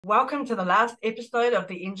Welcome to the last episode of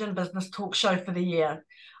the Engine Business Talk Show for the year.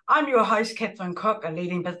 I'm your host, Catherine Cook, a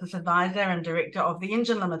leading business advisor and director of the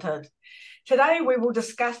Engine Limited. Today, we will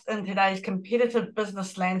discuss in today's competitive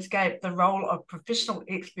business landscape the role of professional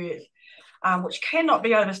experts, which cannot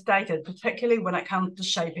be overstated, particularly when it comes to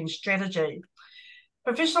shaping strategy.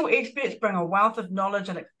 Professional experts bring a wealth of knowledge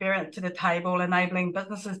and experience to the table, enabling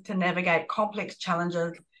businesses to navigate complex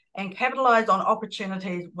challenges and capitalise on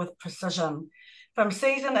opportunities with precision. From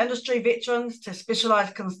seasoned industry veterans to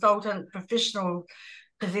specialised consultant professionals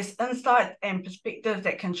possess insights and perspectives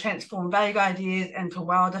that can transform vague ideas into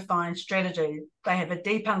well-defined strategies. They have a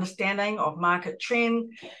deep understanding of market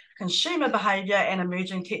trends, consumer behaviour and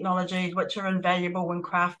emerging technologies, which are invaluable when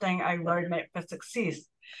crafting a roadmap for success.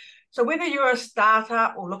 So whether you're a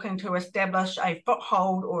startup or looking to establish a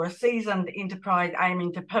foothold or a seasoned enterprise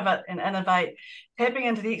aiming to pivot and innovate, tapping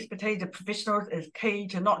into the expertise of professionals is key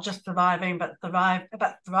to not just surviving, but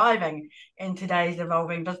thriving in today's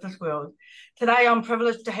evolving business world. Today, I'm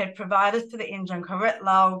privileged to have providers to the engine, Corinne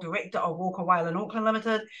Lowell, Director of Walker Whalen Auckland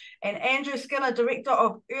Limited, and Andrew Skinner, Director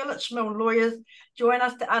of Ehrlich Milne Lawyers, join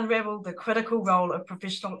us to unravel the critical role of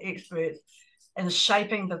professional experts in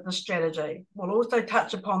shaping business strategy. We'll also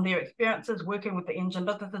touch upon their experiences working with the Engine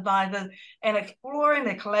Business Advisors and exploring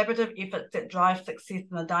the collaborative efforts that drive success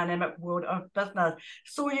in the dynamic world of business.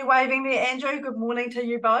 Saw you waving there, Andrew. Good morning to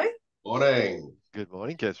you both. Morning. Good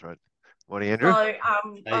morning, Catherine. Morning, Andrew. So Hey,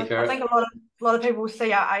 I think a lot of people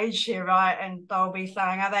see our age here, right? And they'll be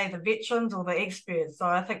saying, are they the veterans or the experts? So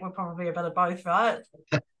I think we're probably a bit of both, right?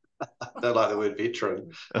 I don't like the word veteran.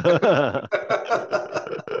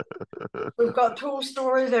 We've got tall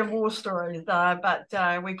stories and war stories, but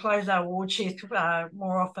we close our war chest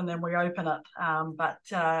more often than we open it.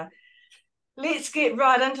 Let's get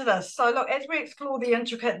right into this. So look, as we explore the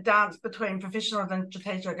intricate dance between professionals and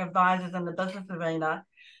strategic advisors in the business arena,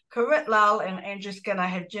 Corinne Lowell and Andrew Skinner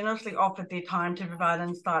have generously offered their time to provide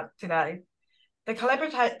insight today. The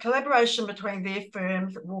collaboration between their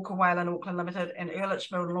firms, Walker Whalen Auckland Limited and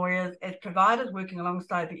Ehrlich Milne Lawyers, as providers working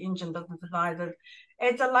alongside the Engine Business Advisors,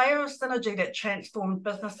 adds a layer of synergy that transforms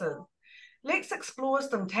businesses. Let's explore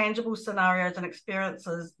some tangible scenarios and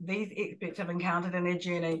experiences these experts have encountered in their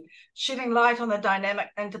journey, shedding light on the dynamic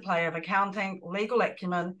interplay of accounting, legal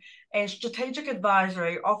acumen, and strategic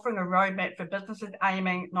advisory, offering a roadmap for businesses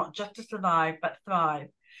aiming not just to survive, but thrive.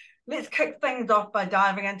 Let's kick things off by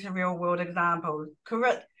diving into real-world examples.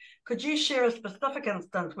 Corinne, could you share a specific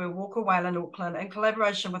instance where Walker Whalen Auckland, in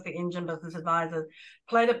collaboration with the Engine Business Advisors,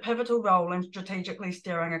 played a pivotal role in strategically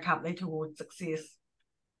steering a company towards success?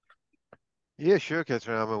 Yeah, sure,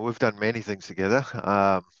 Catherine. I mean, we've done many things together.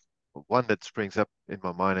 One that springs up in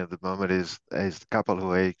my mind at the moment is the couple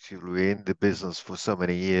who actually were in the business for so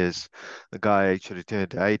many years. The guy actually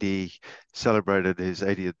turned 80, celebrated his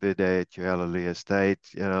 80th birthday at Hallelujah Estate.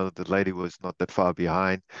 You know, the lady was not that far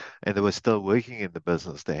behind, and they were still working in the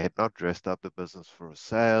business. They had not dressed up the business for a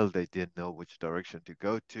sale. They didn't know which direction to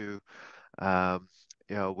go to.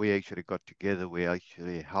 We actually got together. We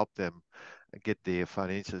actually helped them get their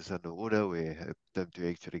finances under order. We helped them to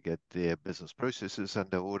actually get their business processes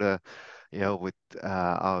under order. With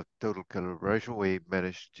our total collaboration, we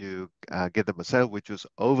managed to get them a sale, which was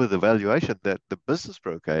over the valuation that the business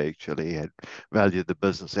broker actually had valued the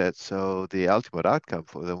business at. So the ultimate outcome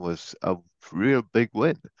for them was a real big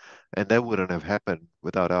win. And that wouldn't have happened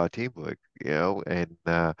without our teamwork, and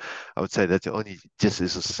I would say that's only just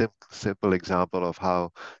is a simple example of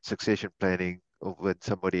how succession planning, or when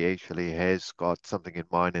somebody actually has got something in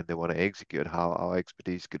mind and they want to execute, how our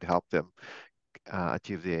expertise could help them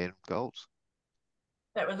achieve their end goals.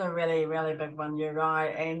 That was a really, really big one, you're right.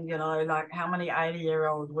 And, like how many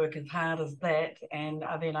 80-year-olds work as hard as that and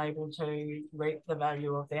are then able to reap the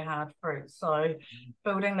value of their hard fruit. So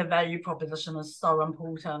building the value proposition is so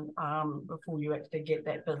important before you actually get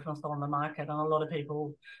that business on the market. And a lot of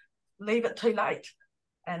people leave it too late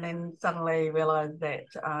and then suddenly realise that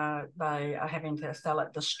they are having to sell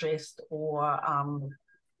it distressed or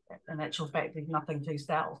in actual fact, there's nothing to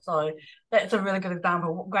sell. So that's a really good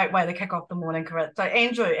example. Great way to kick off the morning, Corinne. So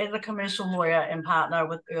Andrew, as a commercial lawyer and partner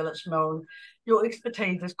with Ehrlich Milne, your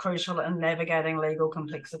expertise is crucial in navigating legal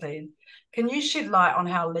complexities. Can you shed light on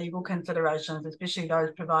how legal considerations, especially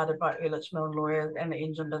those provided by Ehrlich Milne Lawyers and the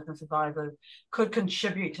Engine Business Advisors, could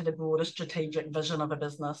contribute to the broader strategic vision of a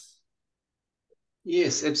business?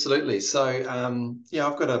 Yes, absolutely. So,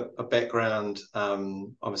 I've got a background.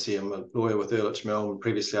 Obviously, I'm a lawyer with Ehrlich Milne.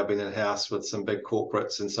 Previously, I've been in-house with some big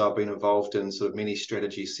corporates, and so I've been involved in sort of many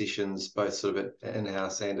strategy sessions, both sort of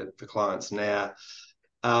in-house and for clients now.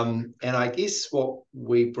 And I guess what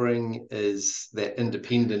we bring is that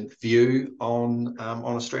independent view on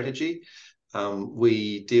a strategy.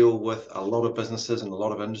 We deal with a lot of businesses and a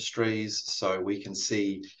lot of industries, so we can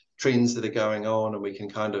see trends that are going on, and we can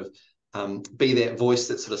kind of be that voice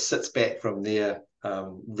that sort of sits back from their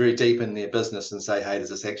very deep in their business and say, hey, does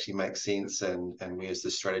this actually make sense, and where's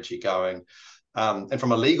the strategy going? And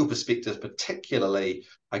from a legal perspective, particularly,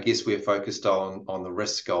 I guess we're focused on the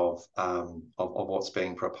risk of what's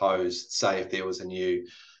being proposed. Say if there was a new,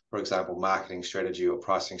 for example, marketing strategy or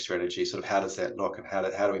pricing strategy, sort of how does that look, and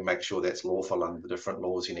how do we make sure that's lawful under the different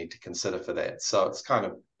laws you need to consider for that? So it's kind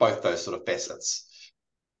of both those sort of facets.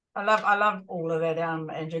 I love all of that,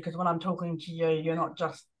 Andrew, because when I'm talking to you, you're not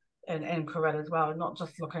just, and Corinne as well, not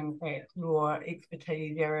just looking at your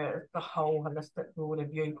expertise area, it's the whole holistic broader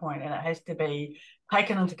viewpoint, and it has to be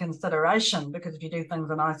taken into consideration, because if you do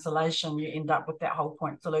things in isolation, you end up with that whole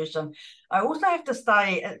point solution. I also have to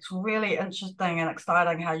say it's really interesting and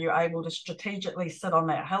exciting how you're able to strategically sit on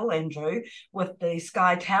that hill, Andrew, with the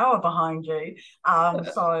Sky Tower behind you.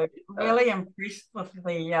 So really impressed with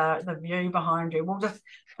the view behind you. We'll just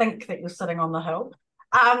think that you're sitting on the hill.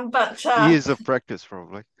 But Years of practice,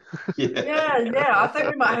 probably. yeah. I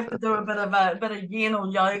think we might have to do a bit of yin or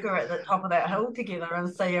yoga at the top of that hill together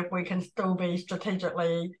and see if we can still be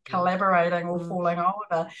strategically collaborating or falling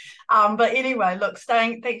over. But anyway, look,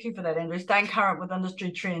 thank you for that, Andrew. Staying current with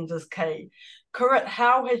industry trends is key. Kurit,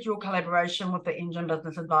 how has your collaboration with the Engine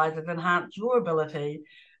Business Advisors enhanced your ability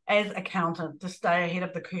as accountant to stay ahead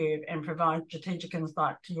of the curve and provide strategic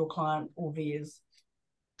insight to your client or theirs?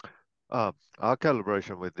 Our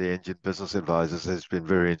collaboration with the Engine Business Advisors has been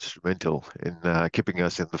very instrumental in keeping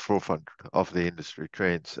us in the forefront of the industry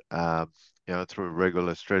trends. Through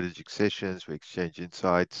regular strategic sessions, we exchange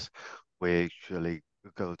insights. We actually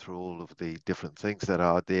go through all of the different things that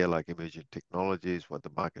are out there, like emerging technologies, what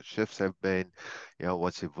the market shifts have been,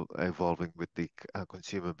 what's evolving with the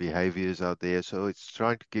consumer behaviors out there. So it's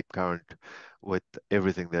trying to keep current with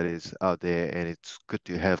everything that is out there, and it's good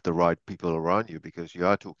to have the right people around you, because you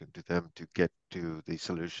are talking to them to get to the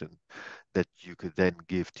solution that you could then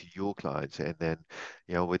give to your clients. And then,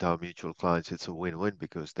 with our mutual clients, it's a win-win,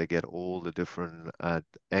 because they get all the different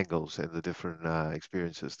angles and the different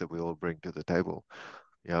experiences that we all bring to the table.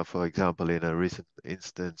 For example, in a recent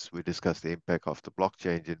instance, we discussed the impact of the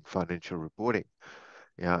blockchain in financial reporting.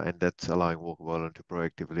 And that's allowing Walker Boland to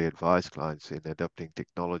proactively advise clients in adopting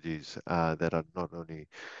technologies that are not only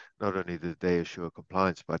that they assure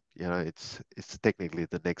compliance, but it's technically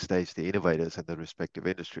the next stage, the innovators in the respective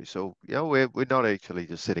industry. So we're not actually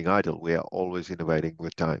just sitting idle. We are always innovating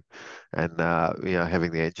with time, and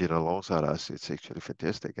having the engine alongside us, it's actually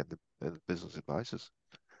fantastic, and the business advisors.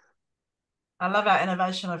 I love our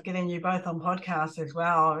innovation of getting you both on podcasts as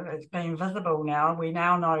well. It's been visible now. We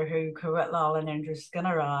now know who Kurit Lal and Andrew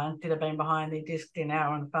Skinner are, instead of being behind their desk. They're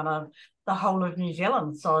now in front of the whole of New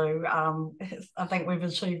Zealand. So I think we've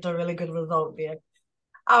achieved a really good result there.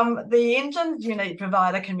 The Engine's unique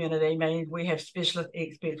provider community means we have specialist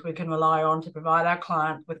experts we can rely on to provide our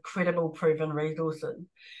clients with credible, proven resources.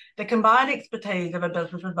 The combined expertise of a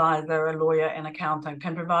business advisor, a lawyer, and accountant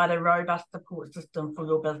can provide a robust support system for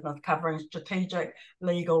your business, covering strategic,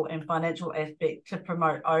 legal, and financial aspects to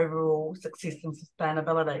promote overall success and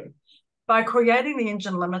sustainability. By creating the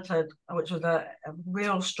Engine Limited, which was a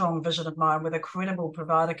real strong vision of mine, with a credible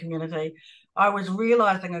provider community, I was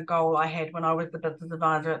realising a goal I had when I was the business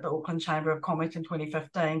advisor at the Auckland Chamber of Commerce in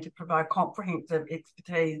 2015, to provide comprehensive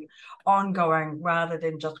expertise ongoing rather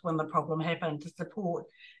than just when the problem happened, to support.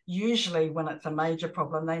 Usually when it's a major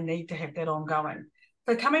problem, they need to have that ongoing.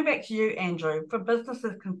 So coming back to you, Andrew, for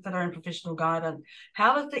businesses considering professional guidance,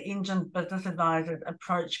 how does the Engine Business Advisors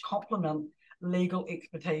approach complement legal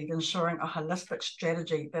expertise, ensuring a holistic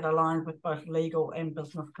strategy that aligns with both legal and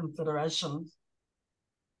business considerations?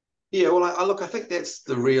 Yeah, well, I think that's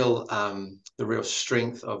the real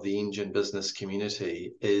strength of the Engine business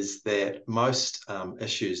community, is that most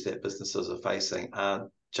issues that businesses are facing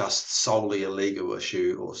aren't just solely a legal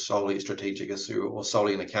issue or solely a strategic issue or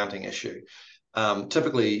solely an accounting issue.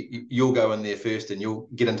 Typically, you'll go in there first and you'll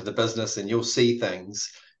get into the business and you'll see things,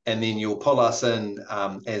 and then you'll pull us in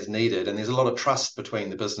as needed. And there's a lot of trust between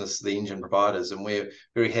the business, the Engine providers, and we're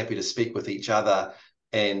very happy to speak with each other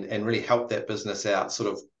and really help that business out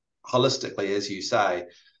sort of holistically, as you say.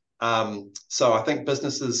 So I think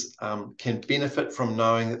businesses can benefit from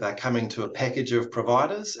knowing that they're coming to a package of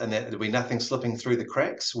providers and that there'll be nothing slipping through the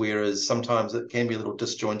cracks, whereas sometimes it can be a little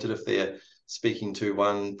disjointed if they're speaking to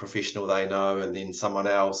one professional they know and then someone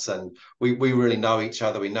else. And we really know each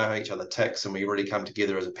other, we know how each other ticks, and we really come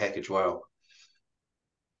together as a package well.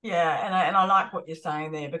 Yeah, and I like what you're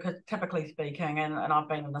saying there, because typically speaking, and I've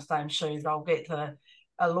been in the same shoes, I'll get to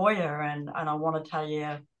a lawyer and I want to tell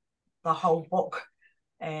you the whole book,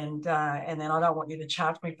 and then I don't want you to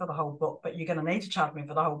charge me for the whole book, but you're going to need to charge me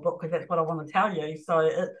for the whole book because that's what I want to tell you. So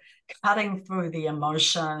cutting through the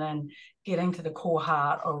emotion and getting to the core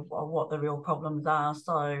heart of what the real problems are.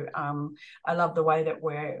 So I love the way that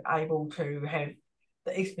we're able to have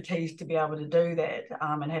the expertise to be able to do that,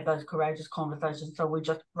 and have those courageous conversations. So we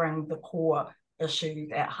just bring the core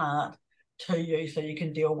issues at heart to you so you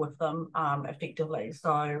can deal with them effectively.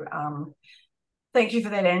 So thank you for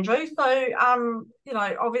that, Andrew. So,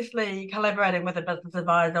 obviously collaborating with a business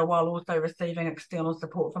advisor while also receiving external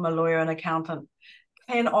support from a lawyer and accountant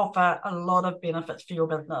can offer a lot of benefits for your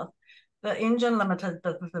business. The Engine Limited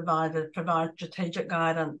Business Advisors provide strategic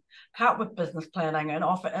guidance, help with business planning, and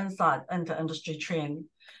offer insight into industry trends.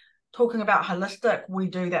 Talking about holistic, we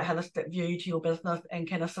do that holistic view to your business and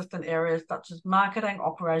can assist in areas such as marketing,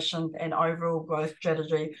 operations, and overall growth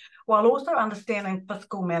strategy, while also understanding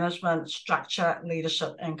fiscal management, structure,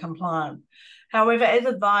 leadership, and compliance. However, as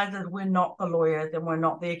advisors, we're not the lawyers and we're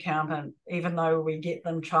not the accountant. Even though we get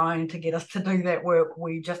them trying to get us to do that work,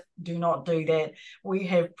 we just do not do that. We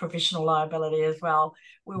have professional liability as well,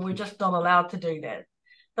 where we're just not allowed to do that.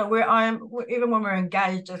 So even when we're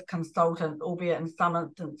engaged as consultants, albeit in some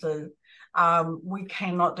instances, we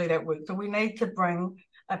cannot do that work. So we need to bring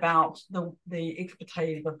about the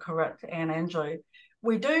expertise of Corit and Andrew.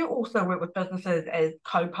 We do also work with businesses as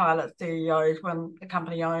co-pilot CEOs when the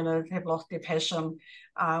company owners have lost their passion,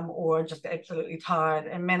 or just absolutely tired,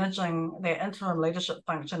 and managing their interim leadership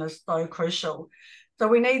function is so crucial. So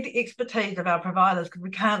we need the expertise of our providers because we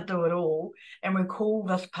can't do it all, and we call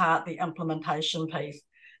this part the implementation piece,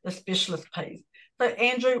 the specialist piece. So,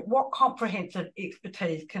 Andrew, what comprehensive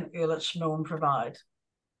expertise can Ehrlich Milne provide?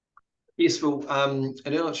 Yes, well,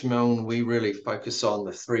 at Ehrlich Milne, we really focus on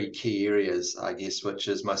the three key areas, I guess, which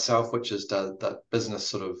is myself, which is the business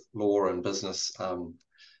sort of law and business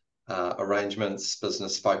arrangements,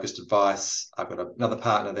 business focused advice. I've got another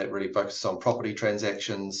partner that really focuses on property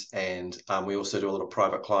transactions, and we also do a lot of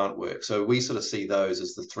private client work. So we sort of see those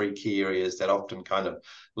as the three key areas that often kind of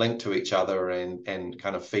link to each other and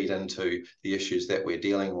kind of feed into the issues that we're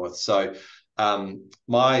dealing with. So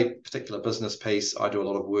my particular business piece, I do a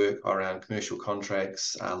lot of work around commercial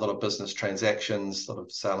contracts, a lot of business transactions, a lot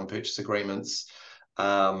of sale and purchase agreements,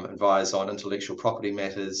 advise on intellectual property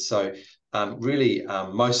matters. So really,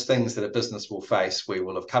 most things that a business will face, we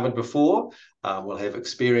will have covered before, we'll have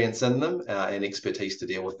experience in them and expertise to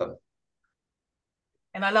deal with them.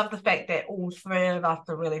 And I love the fact that all three of us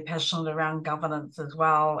are really passionate around governance as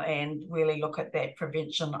well, and really look at that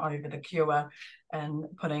prevention over the cure and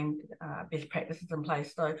putting best practices in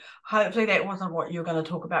place. So hopefully that wasn't what you're going to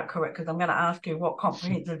talk about, correct? Because I'm going to ask you what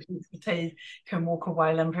comprehensive expertise can Walker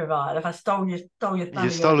Wayland provide. If I stole your thunder,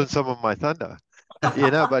 you've stolen some of my thunder. But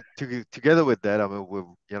together with that, I mean,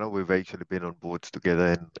 we've actually been on boards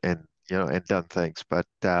together and done things. But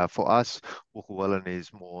for us, Walker Wayland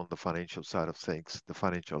is more on the financial side of things, the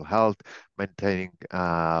financial health, maintaining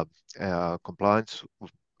compliance,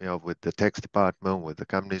 with the tax department, with the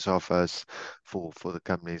company's office, for the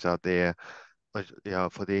companies out there. But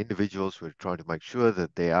for the individuals, we're trying to make sure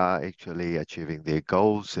that they are actually achieving their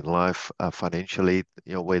goals in life, financially,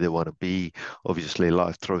 where they want to be. Obviously,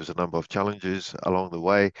 life throws a number of challenges along the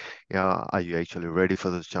way. Are you actually ready for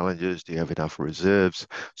those challenges? Do you have enough reserves?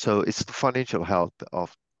 So it's the financial health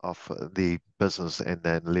of the business and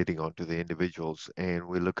then leading on to the individuals. And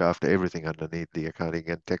we look after everything underneath the accounting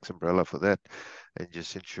and tax umbrella for that, and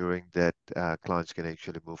just ensuring that clients can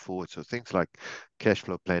actually move forward. So things like cash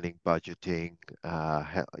flow planning, budgeting,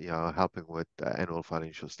 helping with annual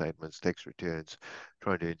financial statements, tax returns,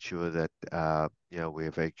 trying to ensure that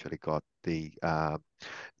we've actually got the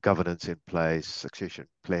governance in place, succession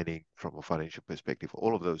planning from a financial perspective.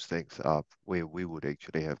 All of those things are where we would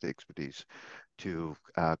actually have the expertise to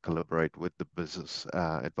collaborate with the business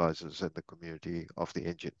advisors and the community of the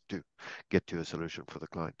engine to get to a solution for the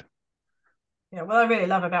client. Yeah, what I really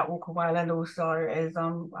love about Walker Wayland also is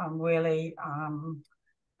I'm really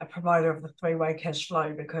a promoter of the three-way cash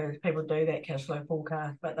flow, because people do that cash flow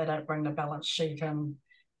forecast, but they don't bring the balance sheet in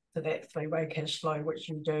to that three-way cash flow, which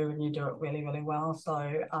you do, and you do it really, really well.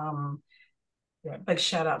 So big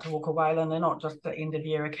shout out to Walker Wayland. They're not just the end of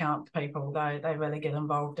year account people. They really get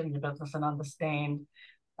involved in the business and understand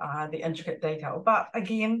the intricate detail. But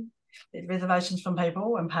again, there's reservations from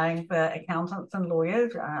people and paying for accountants and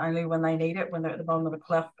lawyers only when they need it, when they're at the bottom of the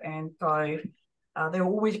cliff. And so there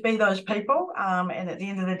will always be those people. And at the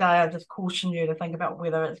end of the day, I just caution you to think about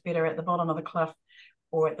whether it's better at the bottom of the cliff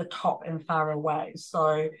or at the top and far away.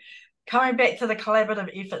 So coming back to the collaborative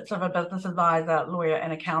efforts of a business advisor, lawyer,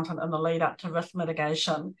 and accountant in the lead up to risk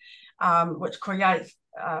mitigation, which creates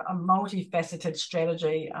a multifaceted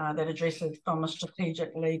strategy that addresses from a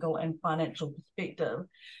strategic, legal, and financial perspective.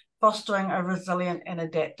 Fostering a resilient and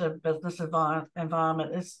adaptive business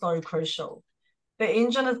environment is so crucial. The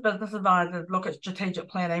engine as business advisors look at strategic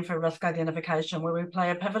planning for risk identification, where we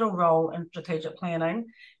play a pivotal role in strategic planning,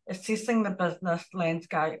 assessing the business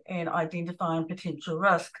landscape and identifying potential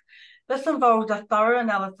risk. This involves a thorough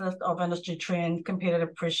analysis of industry trends,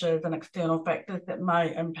 competitive pressures, and external factors that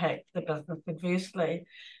may impact the business adversely.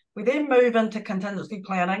 We then move into contingency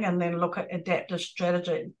planning and then look at adaptive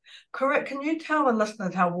strategies. Correct, can you tell the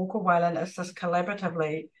listeners how Walker Wayland assists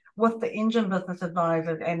collaboratively with the engine business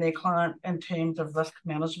advisors and their client in terms of risk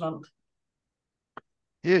management?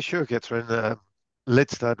 Yeah, sure, Catherine.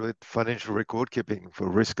 Let's start with financial record keeping for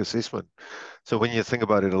risk assessment. So when you think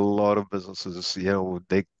about it, a lot of businesses,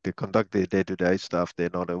 they conduct their day-to-day stuff.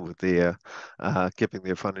 They're not over there keeping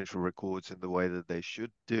their financial records in the way that they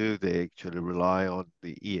should do. They actually rely on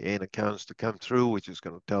the year-end accounts to come through, which is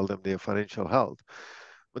going to tell them their financial health.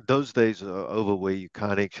 But those days are over where you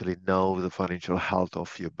can't actually know the financial health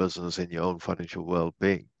of your business and your own financial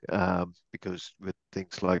well-being, because with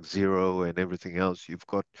things like Xero and everything else, you've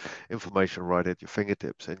got information right at your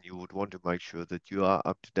fingertips, and you would want to make sure that you are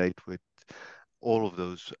up to date with all of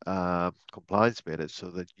those compliance matters so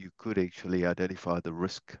that you could actually identify the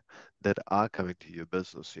risk that are coming to your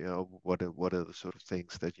business. What are the sort of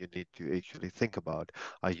things that you need to actually think about?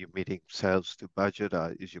 Are you meeting sales to budget?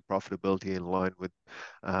 Is your profitability in line with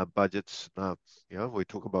budgets? We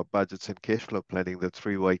talk about budgets and cash flow planning, the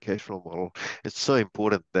three-way cash flow model. It's so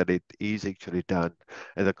important that it is actually done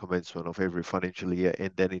at the commencement of every financial year,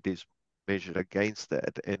 and then it is measured against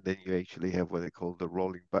that, and then you actually have what they call the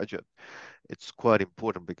rolling budget. It's quite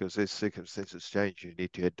important because as circumstances change, you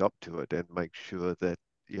need to adapt to it and make sure that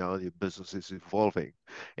your business is evolving.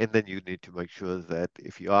 And then you need to make sure that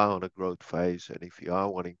if you are on a growth phase and if you are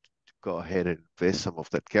wanting to go ahead and invest some of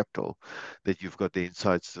that capital, that you've got the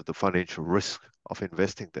insights to the financial risk of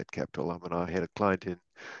investing that capital. I mean, I had a client in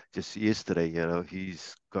just yesterday,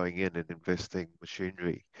 he's going in and investing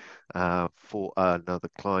machinery for another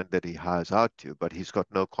client that he hires out to, but he's got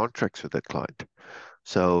no contracts with that client.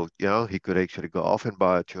 So, he could actually go off and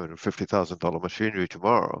buy a $250,000 machinery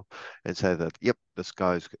tomorrow and say that, yep, this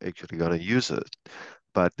guy's actually going to use it.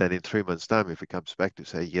 But then in 3 months' time, if he comes back to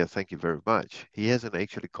say, yeah, thank you very much, he hasn't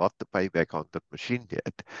actually got the payback on the machine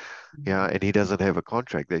yet. And he doesn't have a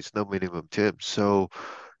contract. There's no minimum terms. So,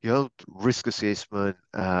 risk assessment,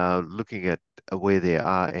 looking at where they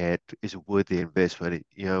are at, is it worth the investment?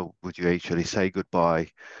 Would you actually say goodbye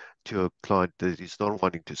to a client that is not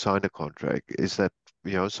wanting to sign a contract? Is that,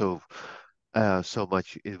 so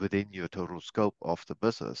much within your total scope of the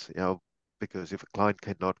business? Because if a client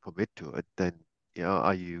cannot commit to it, then,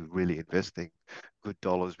 are you really investing good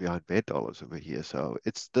dollars behind bad dollars over here? So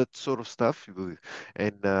it's that sort of stuff.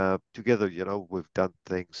 And together, we've done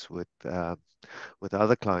things with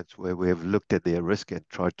other clients where we have looked at their risk and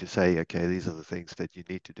tried to say, okay, these are the things that you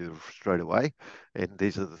need to do straight away, and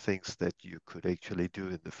these are the things that you could actually do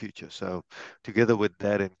in the future. So together with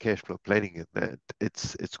that and cash flow planning and that,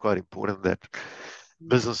 it's quite important that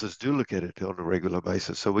businesses do look at it on a regular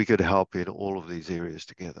basis, so we could help in all of these areas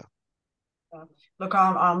together. Look,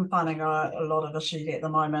 I'm finding a lot of issues at the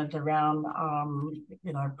moment around,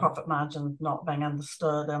 profit margins not being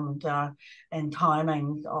understood and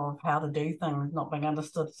timings of how to do things not being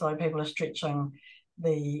understood. So people are stretching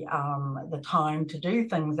the time to do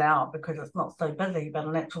things out because it's not so busy. But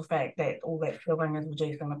in actual fact, that all that's doing is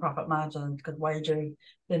reducing the profit margins because wages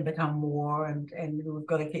then become more, and we've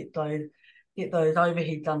got to get those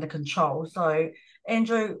overheads under control. So,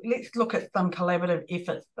 Andrew, let's look at some collaborative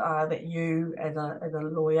efforts that you, as a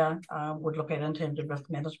lawyer, would look at in terms of risk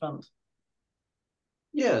management.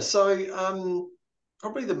 Yeah, so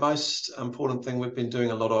probably the most important thing we've been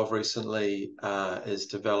doing a lot of recently is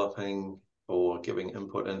developing or giving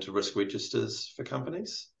input into risk registers for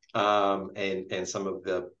companies, and some of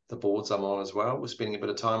the boards I'm on as well. We're spending a bit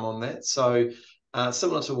of time on that. So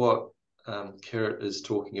similar to what Kirit is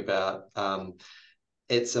talking about,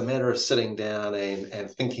 it's a matter of sitting down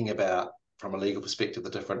and thinking about, from a legal perspective, the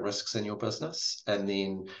different risks in your business, and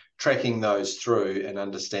then tracking those through and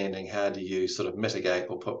understanding how do you sort of mitigate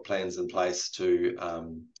or put plans in place to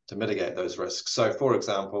mitigate those risks. So, for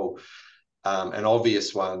example, an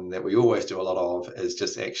obvious one that we always do a lot of is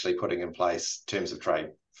just actually putting in place terms of trade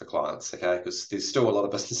for clients, okay? Because there's still a lot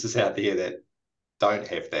of businesses out there that don't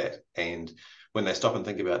have that, and when they stop and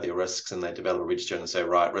think about their risks and they develop a register and say,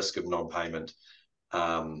 right, risk of non-payment,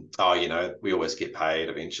 oh, we always get paid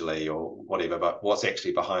eventually or whatever, but what's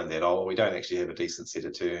actually behind that? Oh, we don't actually have a decent set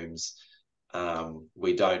of terms.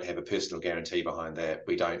 We don't have a personal guarantee behind that.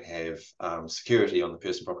 We don't have security on the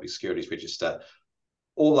personal property securities register.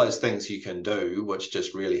 All those things you can do, which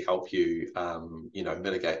just really help you,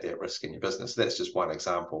 mitigate that risk in your business. That's just one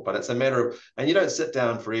example, but it's a matter of, and you don't sit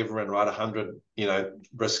down forever and write 100,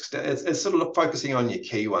 risks. It's sort of focusing on your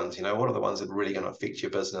key ones. What are the ones that are really going to affect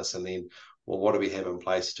your business, and then, well, what do we have in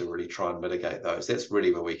place to really try and mitigate those? That's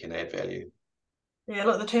really where we can add value. Yeah,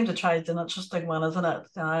 look, the terms of trade's an interesting one, isn't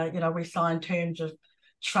it? We sign terms of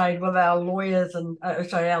trade with our lawyers and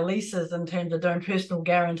our leases in terms of doing personal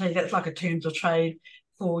guarantees. That's like a terms of trade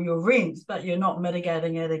for your rents, but you're not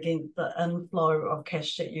mitigating it against the inflow of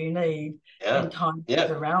cash that you need in time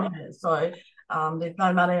around it. So there's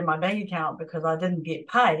no money in my bank account because I didn't get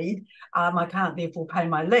paid. I can't therefore pay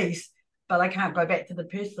my lease, but I can't go back to the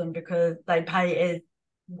person because they pay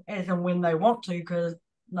as and when they want to, because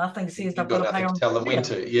nothing says You've they've got got to pay nothing on to tell them when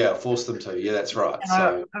to, force them to. Yeah, that's right.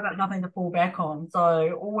 So I've got nothing to fall back on.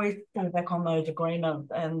 So always fall back on those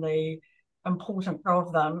agreements and the importance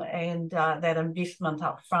of them, and that investment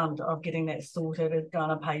up front of getting that sorted is going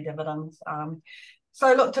to pay dividends.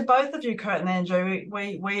 So look, to both of you, Kurt and Andrew,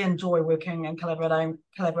 we enjoy working and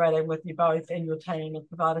collaborating with you both and your team as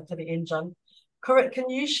provided to the Engine. Kurt, can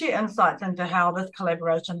you share insights into how this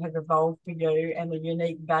collaboration has evolved for you and the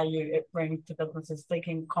unique value it brings to businesses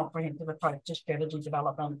seeking comprehensive approach to strategy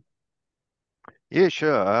development? Yeah,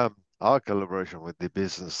 sure. Our collaboration with the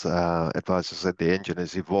business advisors at the Engine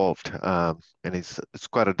has evolved, and it's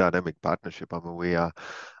quite a dynamic partnership. I mean, we are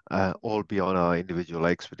all beyond our individual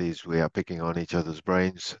expertise. We are picking on each other's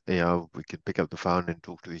brains. We can pick up the phone and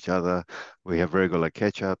talk to each other. We have regular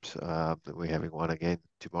catch-ups. We're having one again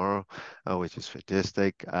tomorrow, which is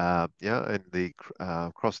fantastic. And the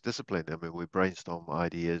cross-discipline. I mean, we brainstorm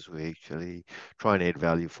ideas. We actually try and add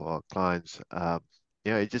value for our clients.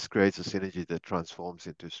 It just creates a synergy that transforms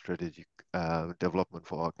into strategic development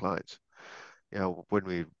for our clients. When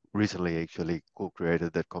we recently actually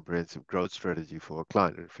co-created that comprehensive growth strategy for a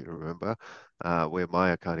client, if you remember, where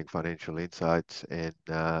my accounting financial insights and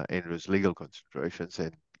Andrew's legal considerations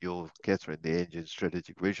and your, Catherine, the Engine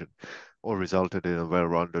strategic vision, all resulted in a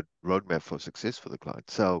well-rounded roadmap for success for the client.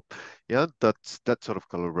 So, that sort of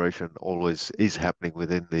collaboration always is happening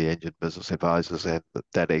within the Engine business advisors, and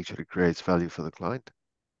that actually creates value for the client.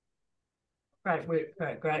 Great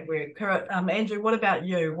work, great work. Andrew, what about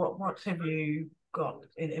you? What have you got?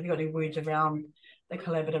 Have you got any words around the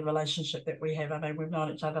collaborative relationship that we have? I mean, we've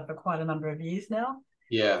known each other for quite a number of years now.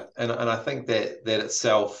 Yeah, and I think that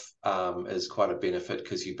itself is quite a benefit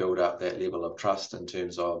because you build up that level of trust in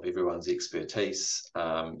terms of everyone's expertise.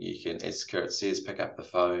 You can, as Kurt says, pick up the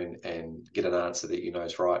phone and get an answer that you know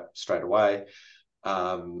is right straight away.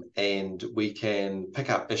 And we can pick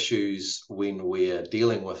up issues when we're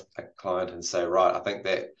dealing with a client and say, right, I think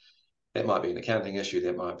that might be an accounting issue,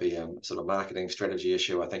 that might be a sort of marketing strategy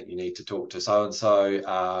issue. I think you need to talk to so-and-so,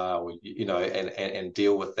 and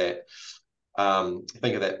deal with that.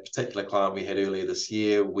 Think of that particular client we had earlier this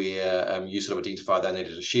year where you sort of identified they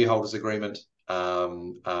needed a shareholders agreement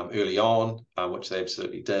early on, which they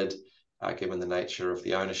absolutely did, given the nature of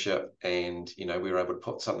the ownership. And, we were able to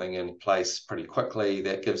put something in place pretty quickly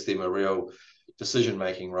that gives them a real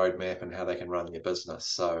decision-making roadmap and how they can run their business.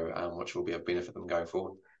 So, which will be a benefit to them going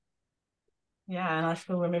forward. Yeah, and I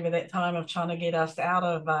still remember that time of trying to get us out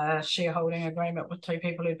of a shareholding agreement with two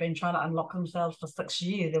people who'd been trying to unlock themselves for 6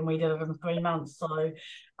 years, and we did it in 3 months. So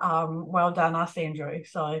well done us, Andrew.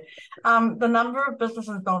 So the number of business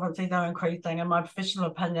insolvencies are increasing. In my professional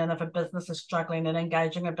opinion, if a business is struggling, then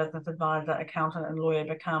engaging a business advisor, accountant and lawyer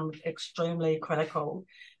becomes extremely critical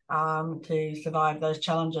to survive those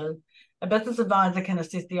challenges. A business advisor can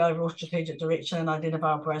assess the overall strategic direction,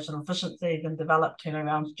 identify operational efficiencies, and develop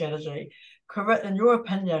turnaround strategy. Correct. In your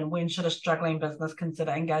opinion, when should a struggling business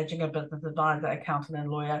consider engaging a business advisor, accountant,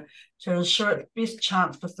 and lawyer to ensure its best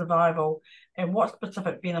chance for survival? And what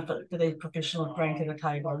specific benefits do these professionals bring to the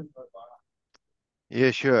table?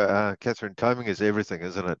 Yeah, sure. Catherine, timing is everything,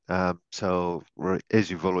 isn't it? So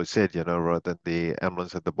as you've always said, rather than the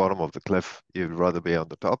ambulance at the bottom of the cliff, you'd rather be on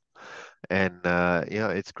the top. And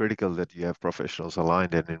it's critical that you have professionals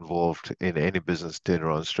aligned and involved in any business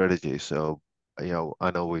turnaround strategy. So,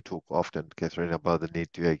 I know we talk often, Catherine, about the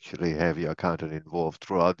need to actually have your accountant involved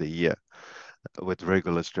throughout the year with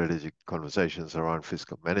regular strategic conversations around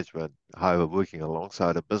fiscal management. However, working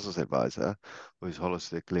alongside a business advisor who is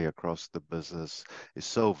holistically across the business is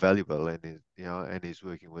so valuable, and is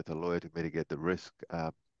working with a lawyer to mitigate the risk.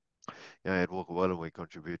 At Walker Well, we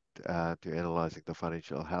contribute to analyzing the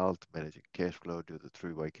financial health, managing cash flow, do the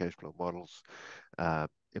three-way cash flow models, uh,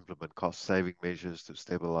 implement cost-saving measures to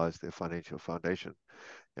stabilize their financial foundation.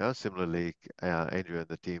 Similarly, Andrew and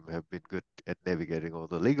the team have been good at navigating all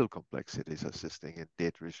the legal complexities, assisting in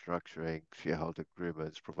debt restructuring, shareholder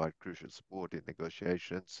agreements, provide crucial support in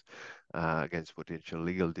negotiations against potential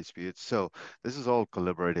legal disputes. So this is all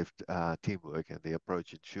collaborative teamwork, and the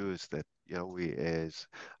approach ensures that we as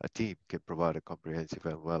a team can provide a comprehensive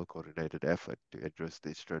and well-coordinated effort to address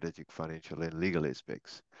the strategic, financial, and legal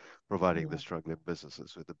aspects, providing the struggling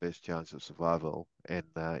businesses with the best chance of survival and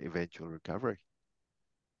eventual recovery.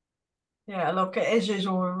 Yeah, look, as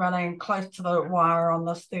usual, we're running close to the wire on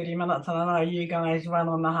this 30 minutes, and I know you guys run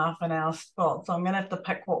on the half an hour spot, so I'm going to have to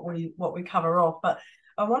pick what we cover off. But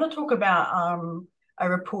I want to talk about a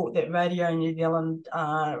report that Radio New Zealand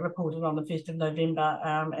reported on the 1st of November,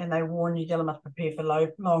 and they warn New Zealand must prepare for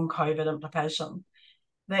long COVID implications.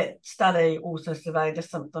 That study also surveyed the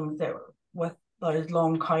symptoms that with those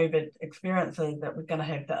long COVID experiences that we're going to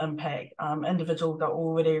have the impact. Individuals are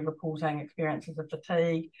already reporting experiences of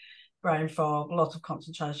fatigue, brain fog, loss of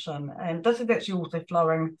concentration. And this is actually also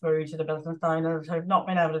flowing through to the business owners who've not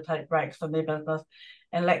been able to take breaks from their business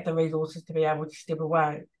and lack the resources to be able to step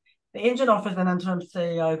away. The engine offers an interim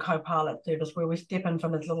CEO co-pilot service where we step in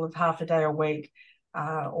from as little as half a day a week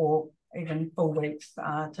or even full weeks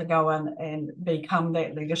to go in and become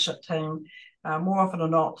that leadership team. More often or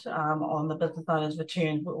not, on the business owner's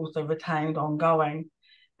return, we're also retained ongoing.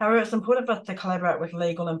 However, it's important for us to collaborate with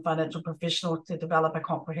legal and financial professionals to develop a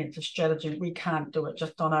comprehensive strategy. We can't do it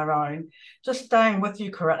just on our own. Just staying with you,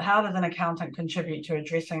 Corinne, how does an accountant contribute to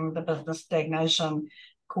addressing the business stagnation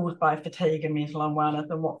caused by fatigue and mental unwellness,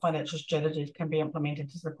 and what financial strategies can be implemented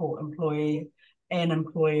to support employees and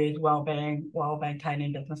employees' well-being while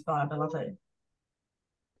maintaining business viability?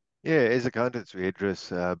 Yeah, as accountants, we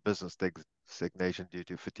address business stagnation due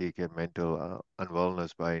to fatigue and mental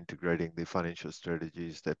unwellness by integrating the financial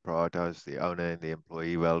strategies that prioritize the owner and the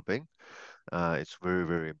employee well-being. It's very,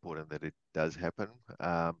 very important that it does happen.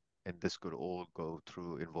 And this could all go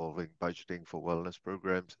through involving budgeting for wellness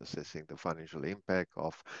programs, assessing the financial impact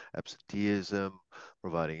of absenteeism,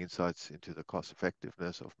 providing insights into the cost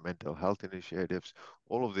effectiveness of mental health initiatives.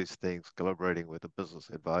 All of these things, collaborating with a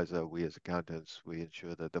business advisor, we as accountants, we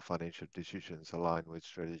ensure that the financial decisions align with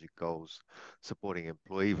strategic goals, supporting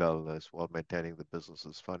employee wellness while maintaining the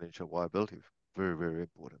business's financial viability. Very, very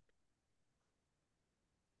important.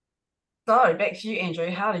 So back to you,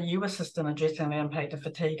 Andrew. How do you assist in addressing the impact of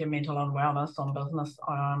fatigue and mental unwellness on business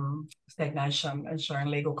stagnation, ensuring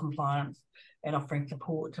legal compliance, and offering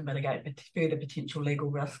support to mitigate further potential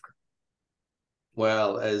legal risk?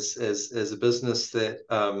 Well, as a business that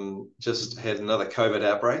just had another COVID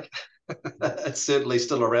outbreak, it's certainly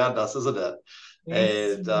still around us, isn't it?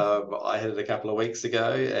 Yes. And I had it a couple of weeks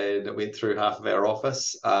ago, and it went through half of our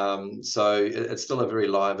office. So it's still a very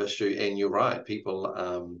live issue. And you're right, people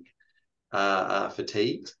are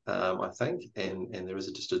fatigued, I think, and there is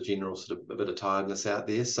just a general sort of a bit of tiredness out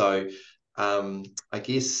there. So I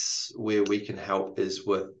guess where we can help is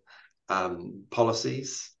with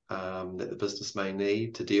policies that the business may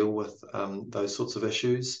need to deal with those sorts of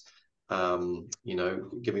issues.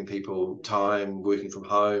 Giving people time, working from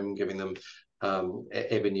home, giving them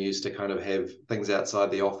avenues to kind of have things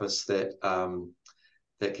outside the office that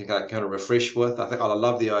can kind of refresh with. I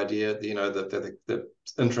love the idea, the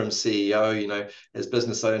interim CEO, as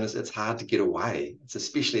business owners, it's hard to get away. It's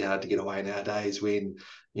especially hard to get away nowadays when,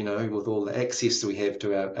 with all the access we have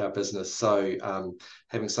to our business. So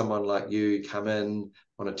having someone like you come in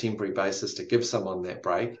on a temporary basis to give someone that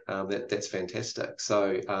break, that's fantastic.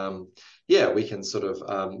 So yeah, we can sort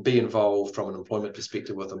of be involved from an employment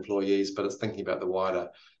perspective with employees, but it's thinking about the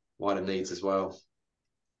wider needs as well.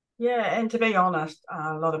 Yeah, and to be honest,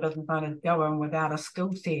 a lot of business owners go in without a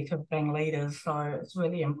skill set of being leaders, so it's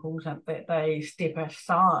really important that they step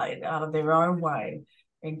aside out of their own way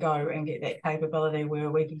and go and get that capability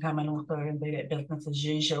where we can come in also and be that business as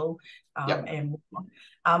usual. Yep. And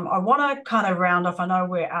I want to kind of round off. I know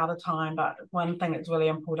we're out of time, but one thing that's really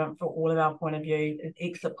important for all of our point of view is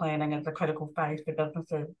exit planning is a critical phase for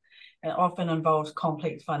businesses. It often involves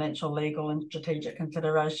complex financial, legal, and strategic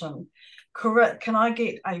consideration. Correct. Can I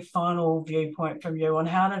get a final viewpoint from you on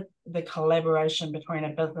how the collaboration between a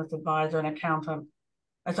business advisor and accountant,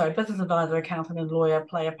 business advisor, accountant, and lawyer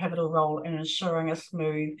play a pivotal role in ensuring a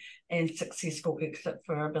smooth and successful exit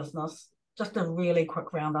for a business? Just a really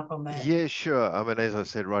quick roundup on that. Yeah, sure. I mean, as I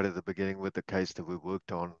said right at the beginning with the case that we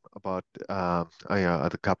worked on about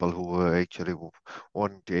the couple who were actually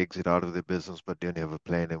wanting to exit out of their business but didn't have a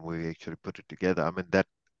plan, and we actually put it together. I mean, that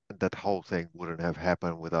that whole thing wouldn't have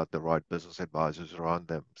happened without the right business advisors around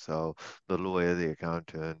them. So the lawyer, the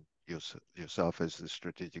accountant, yourself as the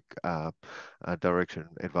strategic direction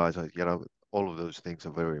advisor, all of those things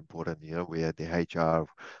are very important. We had the HR,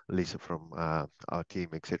 Lisa from our team,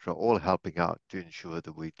 etc., all helping out to ensure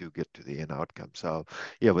that we do get to the end outcome. So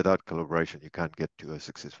yeah, without collaboration, you can't get to a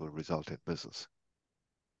successful result in business.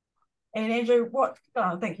 And Andrew,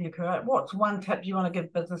 thank you, Kurt. What's one tip you want to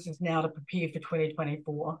give businesses now to prepare for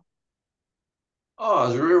 2024? Oh, I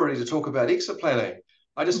was really ready to talk about exit planning.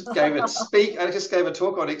 I just gave a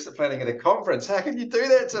talk on exit planning at a conference. How can you do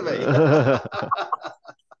that to me?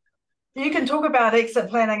 You can talk about exit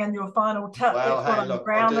planning in your final tip. Well, That's what hey, I'm look,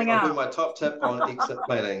 rounding I'll up. do my top tip on exit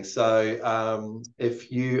planning. So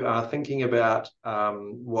if you are thinking about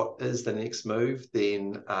what is the next move,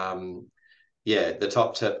 then yeah, the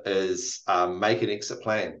top tip is make an exit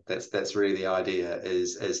plan. That's really the idea,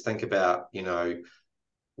 is think about,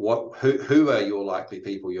 who are your likely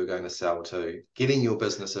people you're going to sell to, getting your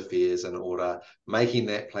business affairs in order, making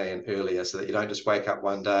that plan earlier so that you don't just wake up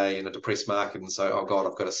one day in a depressed market and say, oh God,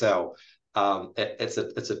 I've got to sell. It's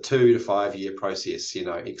a 2 to 5 year process,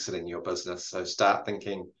 exiting your business. So start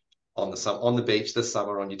thinking on the beach this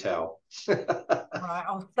summer on your towel. Right,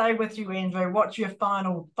 I'll stay with you, Andrew. What's your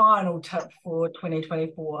final tip for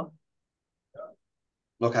 2024?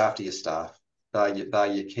 Look after your staff. They're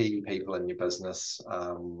your key people in your business.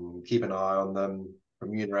 Keep an eye on them,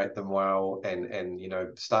 remunerate them well,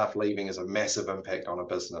 and staff leaving is a massive impact on a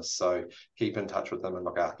business. So keep in touch with them and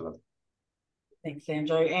look after them. Thanks,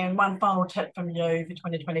 Andrew. And one final tip from you for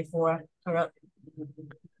 2024.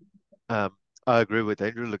 I agree with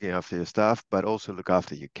Andrew, looking after your staff, but also look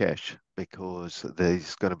after your cash, because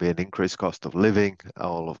there's going to be an increased cost of living.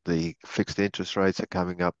 All of the fixed interest rates are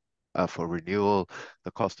coming up for renewal.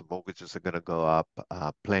 The cost of mortgages are going to go up.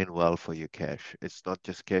 Plan well for your cash. It's not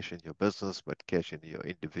just cash in your business, but cash in your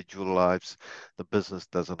individual lives. The business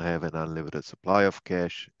doesn't have an unlimited supply of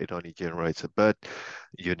cash. It only generates a bit.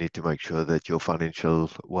 You need to make sure that your financial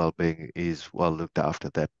well-being is well looked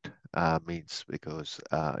after. That means, because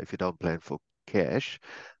if you don't plan for cash,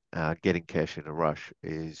 getting cash in a rush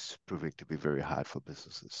is proving to be very hard for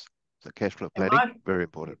businesses. So cash flow planning, very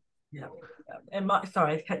important. Yeah. And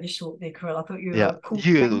sorry, I cut you short there, Kirill. I thought you were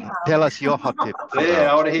you tell us your hot tip. Yeah,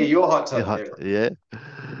 I want to hear your hot tip. Yeah.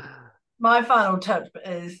 My final tip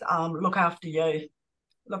is look after you.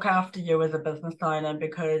 Look after you as a business owner,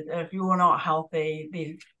 because if you're not healthy,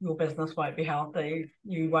 then your business won't be healthy.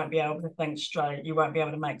 You won't be able to think straight. You won't be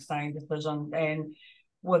able to make sane decisions. And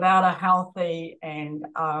without a healthy and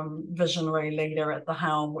visionary leader at the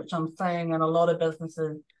helm, which I'm seeing in a lot of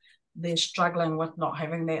businesses, they're struggling with not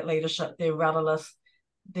having that leadership. They're rudderless.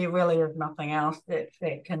 There really is nothing else that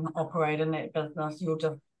can operate in that business. You'll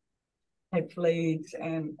just have leads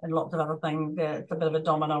and lots of other things. It's a bit of a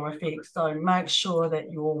domino effect. So make sure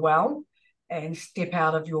that you're well and step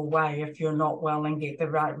out of your way if you're not well, and get the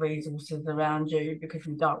right resources around you, because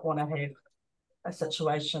you don't want to have a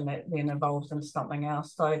situation that then evolves into something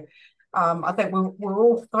else. So I think we're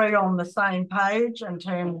all three on the same page in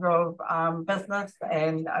terms of business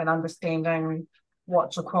and understanding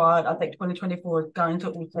what's required. I think 2024 is going to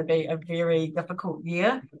also be a very difficult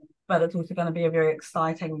year, but it's also going to be a very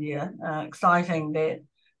exciting year. Exciting that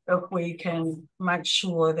if we can make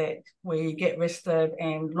sure that we get rested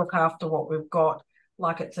and look after what we've got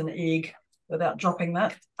like it's an egg without dropping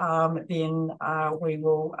that, then we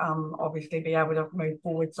will obviously be able to move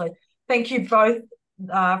forward. So thank you both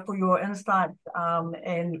for your insights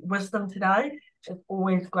and wisdom today. It's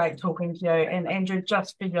always great talking to you. And Andrew,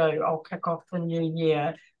 just for you, I'll kick off the new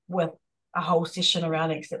year with a whole session around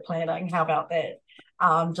exit planning. How about that?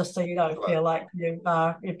 Just so you don't feel like you've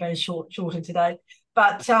been shorted today.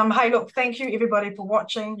 But hey, look, thank you everybody for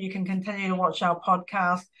watching. You can continue to watch our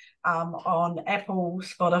podcast on Apple,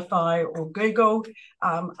 Spotify, or Google.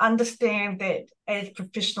 Understand that as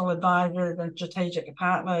professional advisors and strategic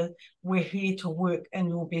partners, we're here to work in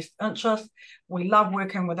your best interest. We love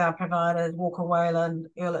working with our providers, Walker Wayland,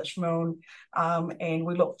 Ehrlich Moon, and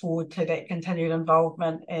we look forward to that continued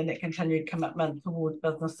involvement and that continued commitment towards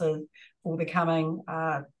businesses for the coming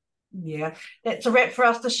yeah, that's a wrap for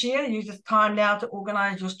us this year. Use this time now to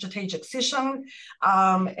organise your strategic session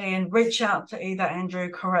and reach out to either Andrew,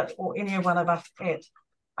 Corit, or any one of us at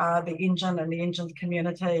the Engine and the Engines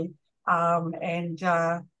community. And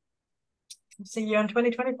see you in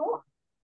 2024.